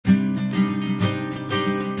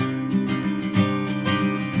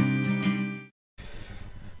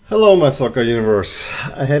Hello my soccer universe.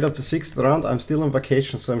 Ahead of the 6th round, I'm still on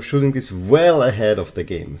vacation, so I'm shooting this well ahead of the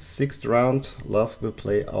game. 6th round, LASK will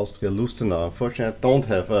play Austria Lustenau. Unfortunately, I don't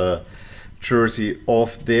have a jersey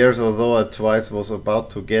of theirs, although I twice was about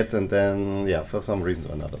to get, and then, yeah, for some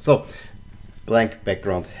reason or another. So, blank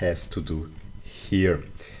background has to do here.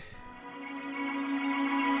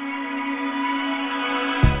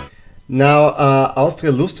 Now,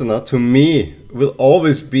 Austria Lustenau, to me, will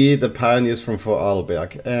always be the pioneers from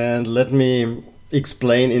Vorarlberg. And let me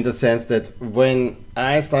explain in the sense that when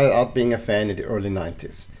I started out being a fan in the early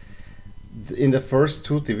 90s, in the first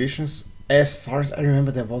two divisions, as far as I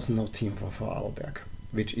remember, there was no team for Vorarlberg,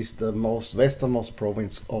 which is the most westernmost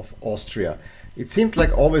province of Austria. It seemed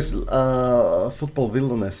like always football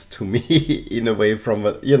wilderness to me, in a way, from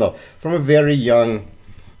a very young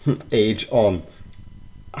age on.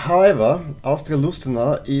 However, Austria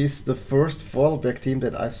Lustenau is the first Vorarlberg team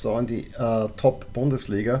that I saw in the top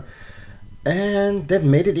Bundesliga, and that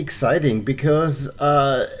made it exciting because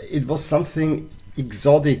it was something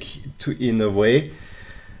exotic in a way.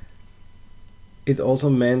 It also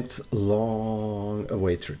meant long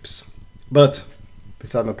away trips. But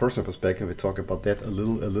beside my personal perspective, we talk about that a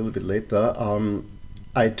little bit later.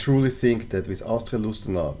 I truly think that with Austria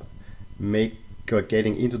Lustenau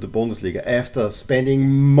getting into the Bundesliga after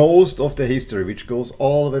spending most of their history, which goes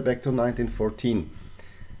all the way back to 1914,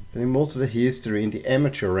 spending most of the history in the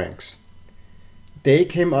amateur ranks, they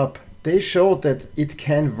came up, they showed that it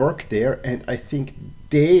can work there, and I think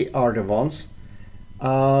they are the ones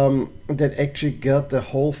that actually got the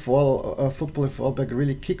whole football in Vorarlberg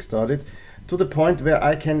really kickstarted, to the point where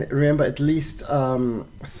I can remember at least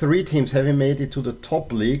 3 teams having made it to the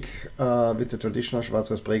top league, with the traditional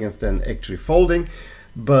Schwarz-Weiß Bregenz then actually folding,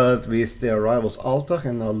 but with their rivals Altach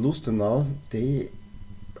and now Lustenau, they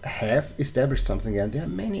have established something, and there are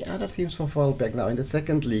many other teams from Vorarlberg now in the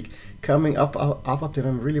second league coming up there.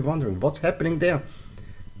 I'm really wondering what's happening there,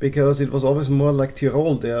 because it was always more like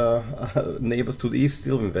Tyrol, their neighbors to the east,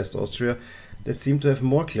 still in West Austria, that seem to have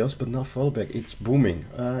more clubs, but now Vorarlberg, it's booming.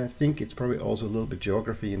 I think it's probably also a little bit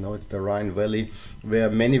geography, it's the Rhine Valley,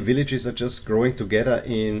 where many villages are just growing together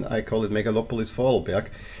in, I call it Megalopolis Vorarlberg.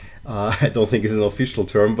 I don't think it's an official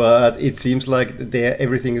term, but it seems like there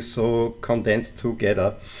everything is so condensed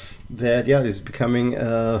together that, yeah, it's becoming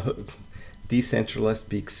a decentralized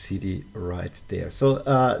big city right there. So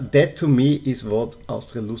that to me is what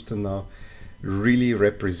Austria Lustenau really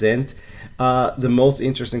represent. The most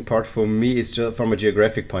interesting part for me is just from a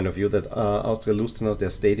geographic point of view that Austria Lustenau,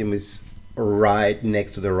 their stadium is right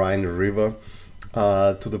next to the Rhine River,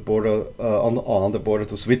 to the border, on the border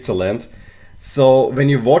to Switzerland. So when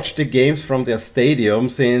you watch the games from their stadium,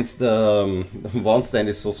 since the one stand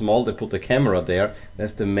is so small, they put the camera there.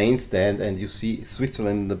 That's the main stand, and you see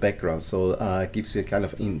Switzerland in the background. So it gives you a kind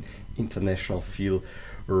of international feel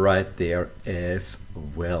right there as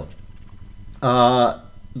well.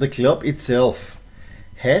 The club itself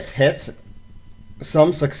has had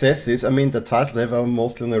some successes. I mean, the titles they have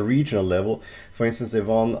mostly on a regional level. For instance, they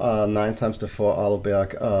won 9 times the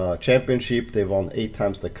Vorarlberg Championship. They won 8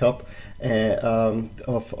 times the Cup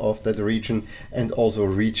of that region, and also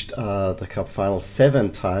reached the Cup final 7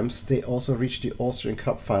 times. They also reached the Austrian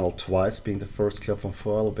Cup final twice, being the first club from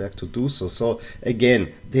Vorarlberg to do so. So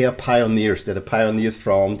again, they are pioneers. They're the pioneers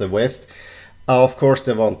from the West. Of course,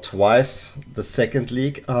 they won twice the second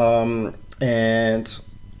league, and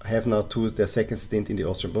have now their second stint in the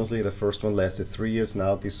Austrian Bundesliga. The first one lasted 3 years.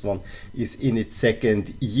 Now this one is in its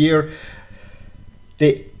second year.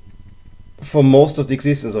 For most of the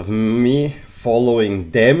existence of me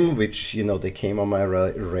following them, which they came on my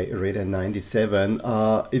radar in '97,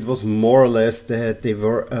 it was more or less that they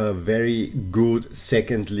were a very good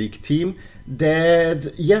second league team.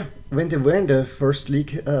 That, yeah, when they were in the first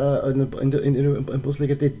league, in the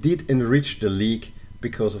Bundesliga, they did enrich the league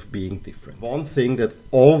because of being different. One thing that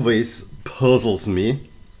always puzzles me,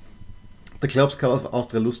 the club's colors of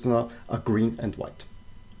Austria Lustenau are green and white.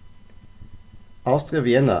 Austria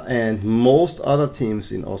Vienna and most other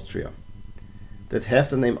teams in Austria that have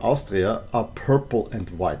the name Austria are purple and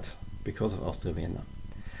white because of Austria Vienna.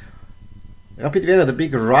 Rapid Vienna, the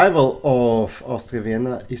big rival of Austria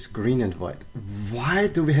Vienna, is green and white. Why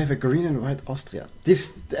do we have a green and white Austria?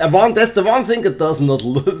 That's the one thing that does not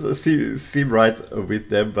seem right with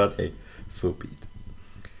them, but hey, so be it.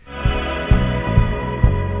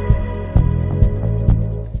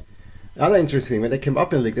 Another interesting, when they came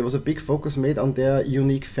up in the league, there was a big focus made on their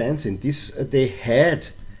unique fans. In this, they had,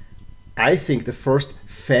 I think, the first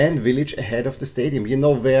fan village ahead of the stadium.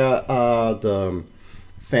 Where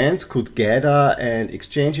fans could gather and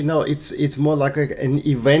exchange. You know, it's more like an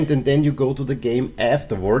event, and then you go to the game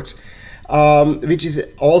afterwards, which is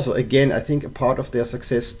also, again, I think a part of their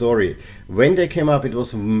success story. When they came up, it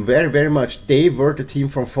was very, very much they were the team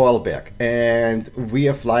from Vorarlberg, and we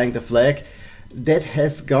are flying the flag. That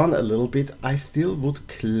has gone a little bit. I still would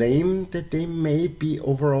claim that they may be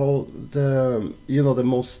overall the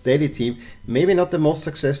most steady team, maybe not the most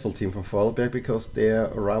successful team from Vorarlberg, because their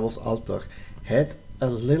rivals Altach had a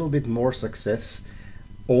little bit more success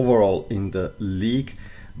overall in the league.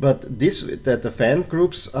 But the fan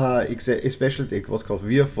groups, especially it was called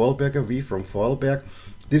Wir Vorarlberger, we from Vorarlberg.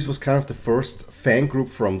 This was kind of the first fan group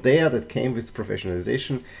from there that came with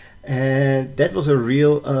professionalization. And that was a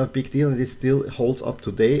real big deal, and it still holds up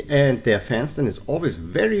today. And their fan stand is always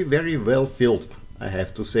very, very well filled, I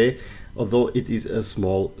have to say, although it is a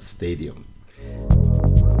small stadium.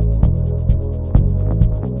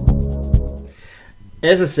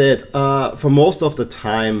 As I said, for most of the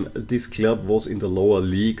time, this club was in the lower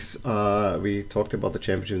leagues. We talked about the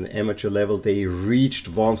championship in the amateur level. They reached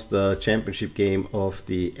once the championship game of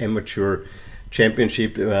the amateur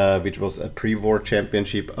championship, which was a pre-war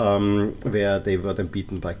championship, where they were then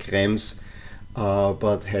beaten by Krems,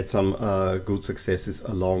 but had some good successes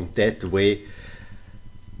along that way.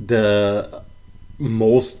 Their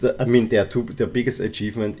biggest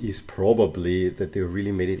achievement is probably that they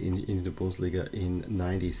really made it in the Bundesliga in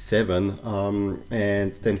 '97,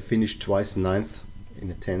 and then finished twice ninth in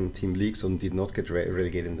a 10-team league, so did not get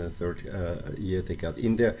relegated in the third year they got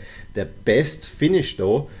in there. Their best finish,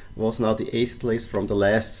 though, was now the 8th place from the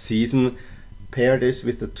last season. Pair this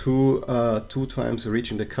with the two times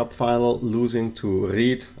reaching the cup final, losing to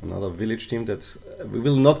Ried, another village team that we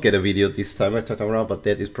will not get a video this time around, but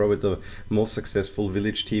that is probably the most successful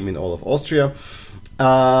village team in all of Austria.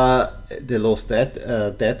 They lost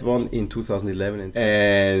that one in 2011,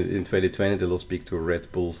 and in 2020 they lost big to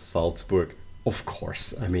Red Bull Salzburg. Of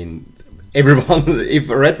course, I mean, everyone, if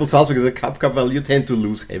Red Bull Salzburg is a cup final, you tend to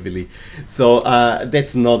lose heavily. So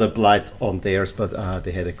that's not a blight on theirs, but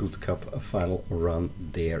they had a good cup final run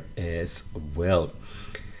there as well.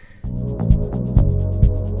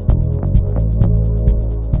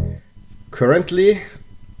 Currently,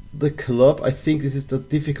 the club, I think this is the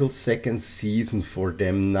difficult second season for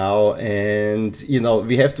them now, and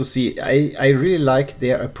we have to see. I really like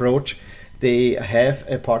their approach. They have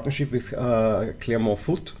a partnership with Clermont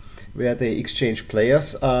Foot, where they exchange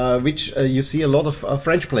players, which you see a lot of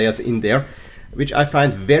French players in there, which I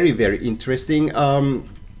find very, very interesting.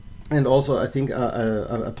 And also, I think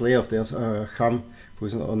a player of theirs, Ham, who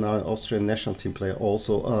is now an Austrian national team player,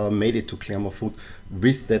 also made it to Clermont Foot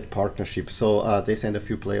with that partnership. So they send a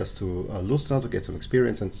few players to Lustenau to get some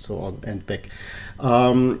experience and so on and back.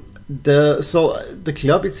 The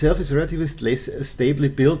club itself is relatively stably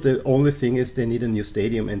built. The only thing is they need a new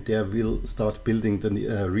stadium, and they will start building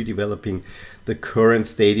redeveloping the current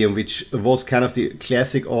stadium, which was kind of the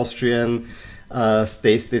classic Austrian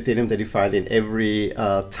stadium that you find in every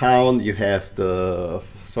town. You have the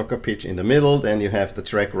soccer pitch in the middle, then you have the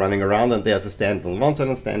track running around, and there's a stand on one side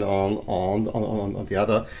and stand on the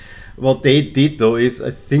other. What they did, though, is,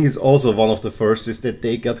 I think it's also one of the first, is that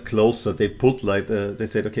they got closer. They put they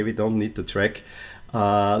said, okay, we don't need the track.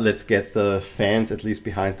 Let's get the fans at least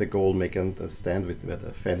behind the goal, make a stand with where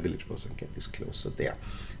the fan village was, and get this closer there.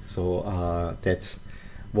 So that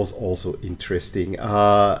was also interesting.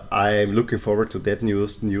 I'm looking forward to that new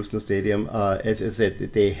stadium. As I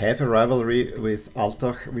said, they have a rivalry with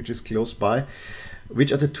Altach, which is close by.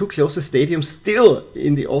 Which are the two closest stadiums still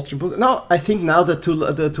in the Austrian Bundesliga? No, I think now the two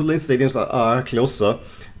Linz stadiums are closer,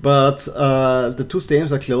 but the two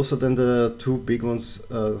stadiums are closer than the two big ones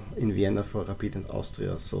in Vienna for Rapid and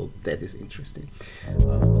Austria, so that is interesting.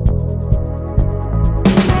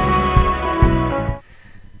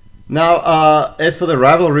 Now, as for the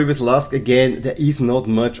rivalry with LASK, again, there is not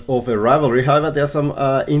much of a rivalry. However, there are some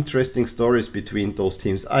interesting stories between those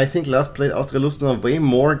teams. I think LASK played Austria Lustenau way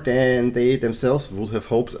more than they themselves would have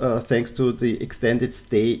hoped, thanks to the extended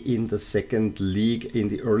stay in the second league in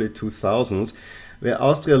the early 2000s, where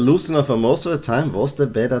Austria Lustenau for most of the time was the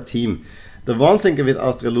better team. The one thing with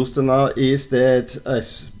Austria Lustenau is that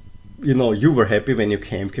you were happy when you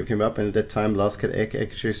came up, and at that time LASK had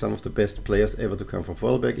actually some of the best players ever to come from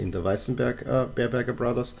Vorarlberg in the Weissenberg Beerberger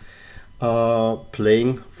brothers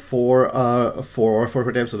playing for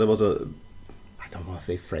them. So there was I don't want to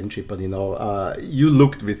say friendship, but you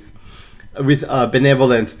looked with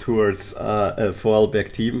benevolence towards a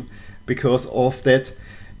Vorarlberg team because of that.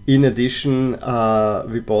 In addition,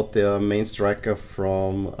 we bought their main striker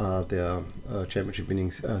from their championship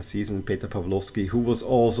winning season, Peter Pawlowski, who was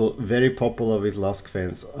also very popular with LASK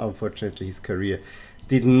fans. Unfortunately, his career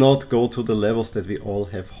did not go to the levels that we all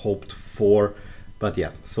have hoped for. But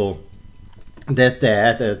yeah, so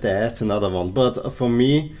that's another one. But for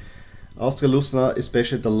me, Austria Lustenau,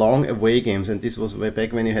 especially the long away games, and this was way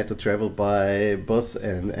back when you had to travel by bus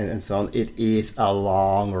and so on, it is a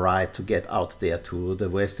long ride to get out there to the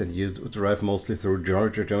west, and you drive mostly through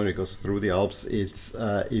Georgia, Germany, because through the Alps it's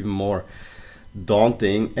even more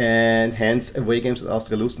daunting, and hence away games at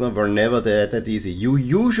Austria Lustenau were never that easy. You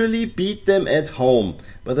usually beat them at home,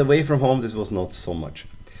 but away from home this was not so much.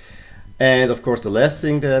 And of course, the last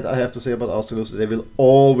thing that I have to say about Austria Lustenau, they will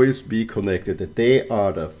always be connected, that they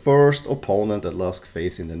are the first opponent that LASK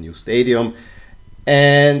faced in the new stadium.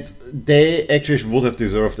 And they actually would have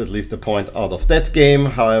deserved at least a point out of that game.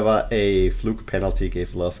 However, a fluke penalty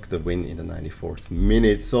gave LASK the win in the 94th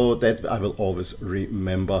minute. So that I will always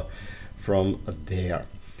remember from there.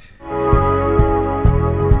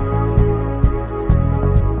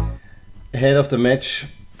 Ahead of the match,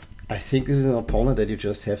 I think this is an opponent that you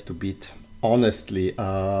just have to beat. Honestly,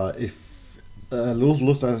 if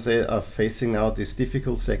Lustenau are facing now this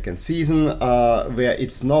difficult second season where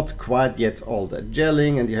it's not quite yet all that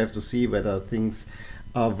gelling, and you have to see whether things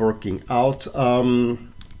are working out,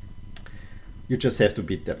 you just have to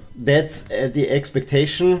beat them. That's the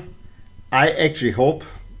expectation. I actually hope,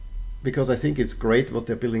 because I think it's great what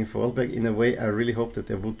they're building for Vorarlberg. In a way, I really hope that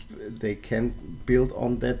they can build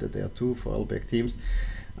on that there are two Vorarlberg teams.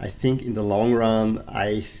 I think in the long run,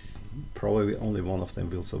 probably only one of them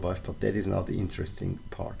will survive, but that is now the interesting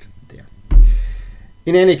part there.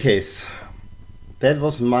 In any case, that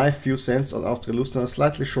was my few cents on Austria Lustenau. A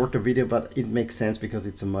slightly shorter video, but it makes sense because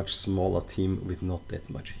it's a much smaller team with not that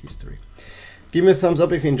much history. Give me a thumbs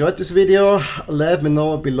up if you enjoyed this video. Let me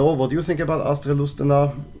know below what you think about Austria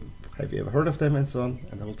Lustenau. Have you ever heard of them, and so on,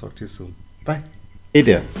 and I will talk to you soon. Bye. Hey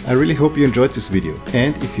there, I really hope you enjoyed this video,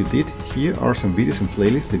 and if you did, here are some videos and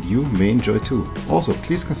playlists that you may enjoy too. Also,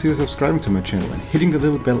 please consider subscribing to my channel and hitting the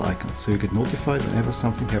little bell icon so you get notified whenever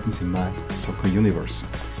something happens in my soccer universe.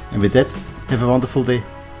 And with that, have a wonderful day.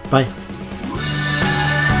 Bye.